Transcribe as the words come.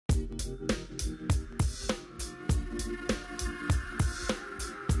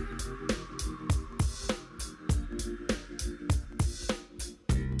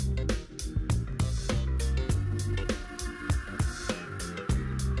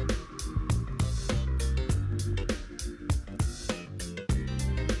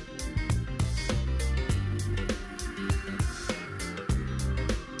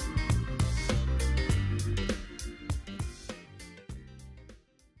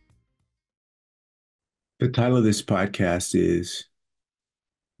The title of this podcast is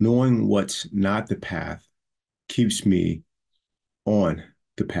Knowing What's Not the Path Keeps Me on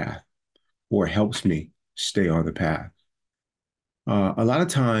the Path or Helps Me Stay on the Path. A lot of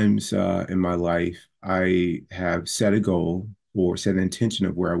times in my life, I have set a goal or set an intention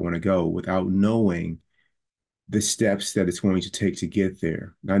of where I want to go without knowing the steps that it's going to take to get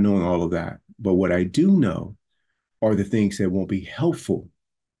there, not knowing all of that. But what I do know are the things that won't be helpful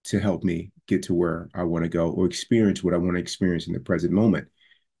to help me get to where I want to go or experience what I want to experience in the present moment.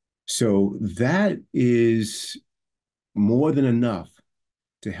 So that is more than enough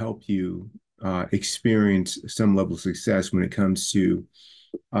to help you experience some level of success when it comes to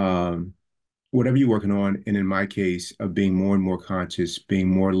um, whatever you're working on. And in my case, of being more and more conscious, being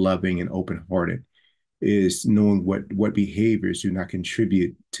more loving and open-hearted, is knowing what behaviors do not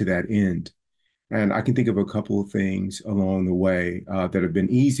contribute to that end. And I can think of a couple of things along the way that have been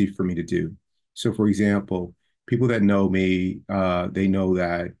easy for me to do. So, for example, people that know me, they know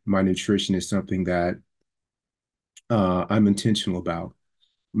that my nutrition is something that I'm intentional about.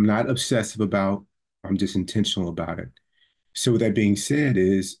 I'm not obsessive about. I'm just intentional about it. So, with that being said,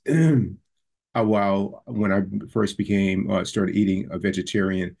 is while when I first became started eating a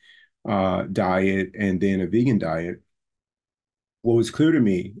vegetarian diet and then a vegan diet, what was clear to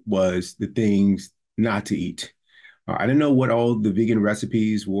me was the things not to eat. I didn't know what all the vegan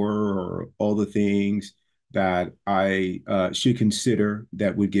recipes were or all the things that I should consider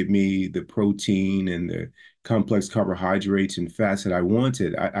that would give me the protein and the complex carbohydrates and fats that I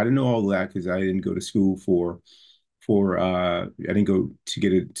wanted. I didn't know all that because I didn't go to school I didn't go to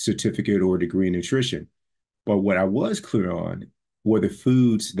get a certificate or a degree in nutrition. But what I was clear on were the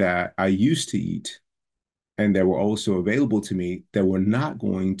foods that I used to eat and that were also available to me that were not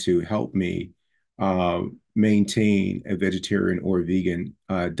going to help me maintain a vegetarian or vegan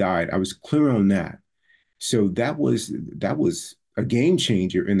diet. I was clear on that. So that was a game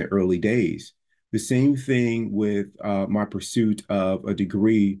changer in the early days. The same thing with my pursuit of a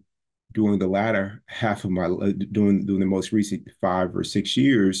degree during the latter half of my during the most recent 5 or 6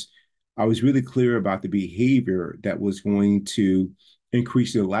 years. I was really clear about the behavior that was going to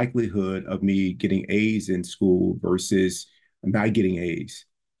increase the likelihood of me getting A's in school versus not getting A's.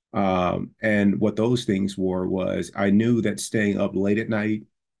 And what those things were was I knew that staying up late at night,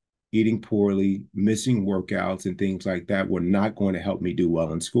 eating poorly, missing workouts, and things like that were not going to help me do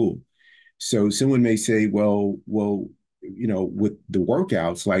well in school. So someone may say, well, with the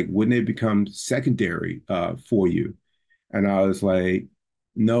workouts, like, wouldn't it become secondary for you? And I was like,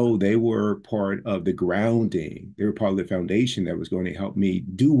 no, they were part of the grounding. They were part of the foundation that was going to help me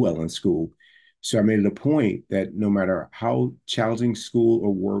do well in school. So I made it a point that no matter how challenging school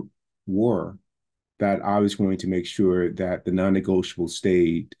or work were, that I was going to make sure that the non-negotiable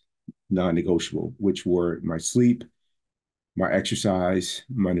stayed non-negotiable, which were my sleep, my exercise,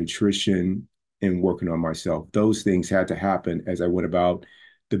 my nutrition, and working on myself. Those things had to happen as I went about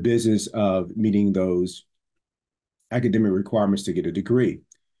the business of meeting those academic requirements to get a degree.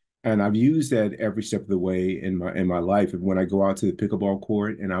 And I've used that every step of the way in my life. And when I go out to the pickleball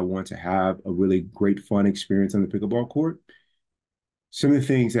court and I want to have a really great fun experience on the pickleball court, some of the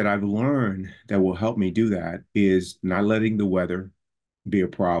things that I've learned that will help me do that is not letting the weather be a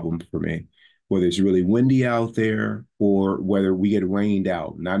problem for me, whether it's really windy out there or whether we get rained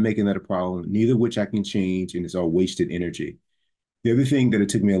out, not making that a problem, neither of which I can change, and it's all wasted energy. The other thing that it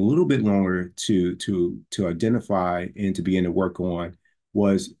took me a little bit longer to identify and to begin to work on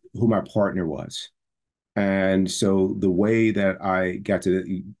was who my partner was. And so the way that I got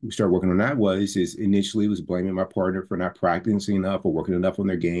to start working on that is initially was blaming my partner for not practicing enough or working enough on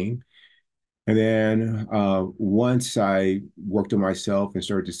their game. And then once I worked on myself and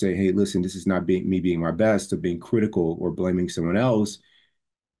started to say, hey, listen, this is not me being my best, of being critical or blaming someone else,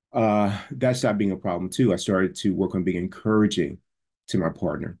 that stopped being a problem too. I started to work on being encouraging to my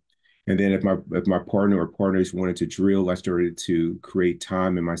partner. And then if my partner or partners wanted to drill, I started to create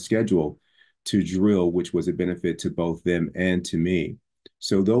time in my schedule to drill, which was a benefit to both them and to me.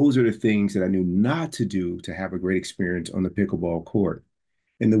 So those are the things that I knew not to do to have a great experience on the pickleball court.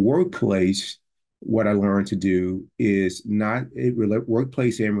 In the workplace, what I learned to do is not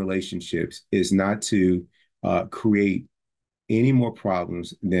workplace and relationships is not to create any more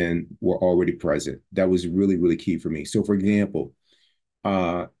problems than were already present. That was really, really key for me. So, for example,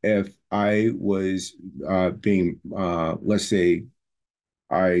 if I was let's say,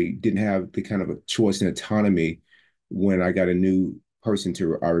 I didn't have the kind of a choice and autonomy when I got a new person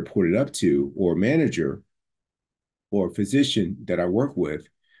to I reported up to or manager or physician that I work with,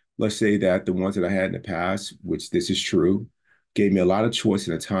 let's say that the ones that I had in the past, which this is true, gave me a lot of choice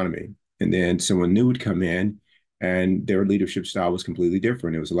and autonomy. And then someone new would come in and their leadership style was completely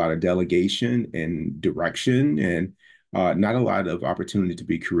different. It was a lot of delegation and direction and not a lot of opportunity to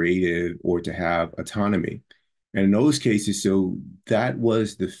be creative or to have autonomy. And in those cases, so that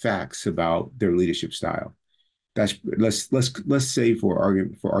was the facts about their leadership style. That's let's say for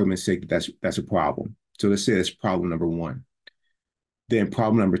argument's sake that that's a problem. So let's say that's problem number one. Then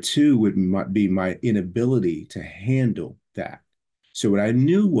problem number two would be my inability to handle that. So what I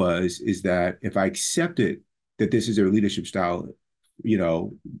knew is that if I accepted that this is their leadership style, you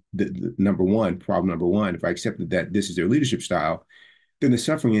know, the number one, problem number one, if I accepted that this is their leadership style, then the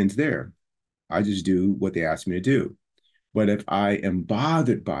suffering ends there. I just do what they ask me to do. But if I am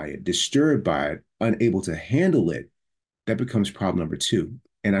bothered by it, disturbed by it, unable to handle it, that becomes problem number two.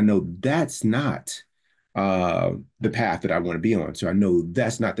 And I know that's not the path that I want to be on. So I know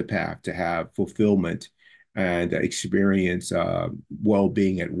that's not the path to have fulfillment and experience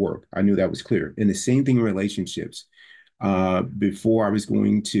well-being at work. I knew that was clear. And the same thing in relationships. Before I was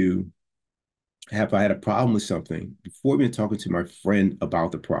going to have, I had a problem with something, before even talking to my friend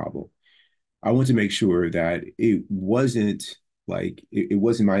about the problem, I want to make sure that it wasn't it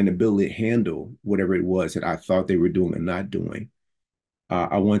wasn't my inability to handle whatever it was that I thought they were doing or not doing.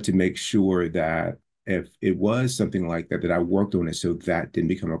 I want to make sure that if it was something like that, that I worked on it so that didn't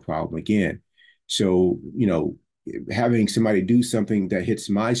become a problem again. So, having somebody do something that hits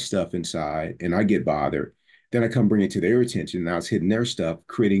my stuff inside and I get bothered, then I come bring it to their attention. Now it's hitting their stuff,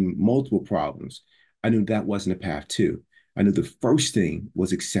 creating multiple problems. I knew that wasn't a path too. I knew the first thing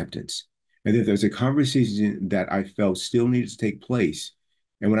was acceptance. And if there's a conversation that I felt still needed to take place,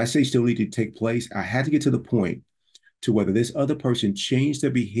 and when I say still needed to take place, I had to get to the point to whether this other person changed their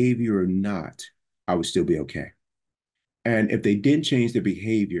behavior or not, I would still be okay. And if they didn't change their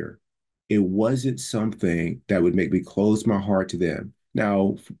behavior, it wasn't something that would make me close my heart to them.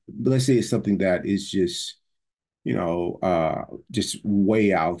 Now, let's say it's something that is just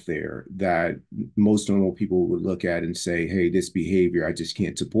way out there that most normal people would look at and say, hey, this behavior, I just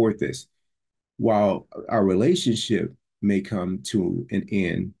can't support this. While our relationship may come to an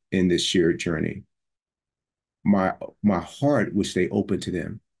end in this shared journey, my my heart will stay open to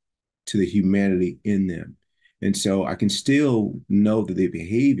them, to the humanity in them. And so I can still know that the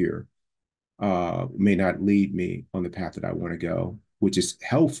behavior may not lead me on the path that I want to go, which is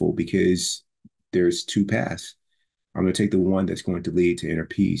helpful because there's two paths. I'm going to take the one that's going to lead to inner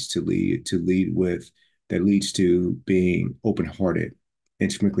peace, to lead with that leads to being open-hearted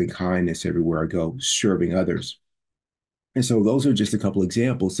and sprinkling kindness everywhere I go, serving others. And so those are just a couple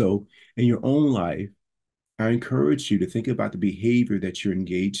examples. So in your own life, I encourage you to think about the behavior that you're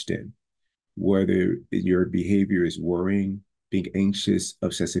engaged in, whether your behavior is worrying, being anxious,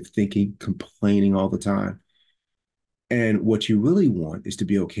 obsessive thinking, complaining all the time. And what you really want is to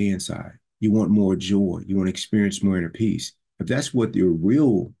be okay inside. You want more joy. You want to experience more inner peace. If that's what your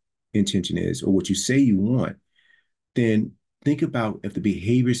real intention is, or what you say you want, then think about if the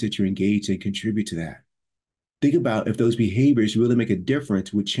behaviors that you're engaged in contribute to that. Think about if those behaviors really make a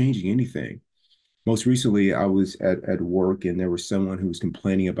difference with changing anything. Most recently, I was at work and there was someone who was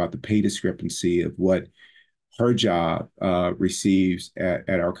complaining about the pay discrepancy of what her job receives at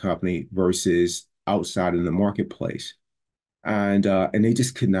our company versus outside in the marketplace. And they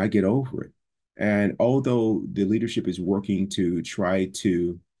just could not get over it. And although the leadership is working to try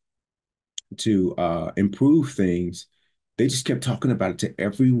to improve things, they just kept talking about it to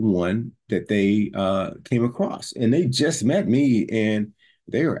everyone that they came across. And they just met me and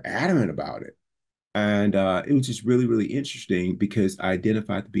they were adamant about it. And it was just really, really interesting because I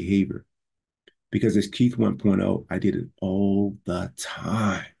identified the behavior. Because as Keith 1.0, I did it all the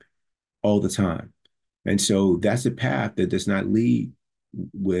time, all the time. And so that's a path that does not lead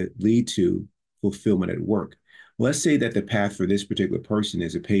to fulfillment at work. Let's say that the path for this particular person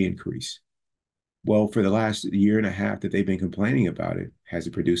is a pay increase. Well, for the last year and a half that they've been complaining about it, has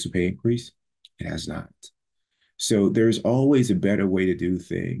it produced a pay increase? It has not. So there's always a better way to do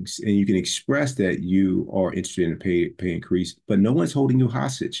things. And you can express that you are interested in a pay increase, but no one's holding you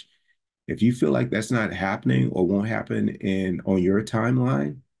hostage. If you feel like that's not happening or won't happen on your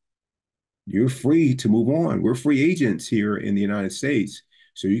timeline, You're free to move on. We're free agents here in the United States.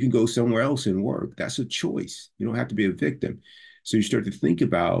 So you can go somewhere else and work. That's a choice. You don't have to be a victim. So you start to think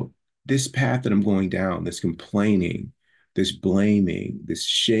about this path that I'm going down, this complaining, this blaming, this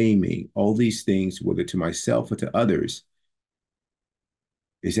shaming, all these things, whether to myself or to others,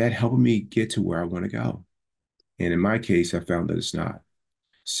 is that helping me get to where I want to go? And in my case, I found that it's not.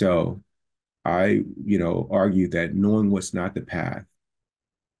 So I, argue that knowing what's not the path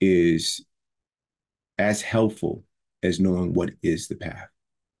is as helpful as knowing what is the path.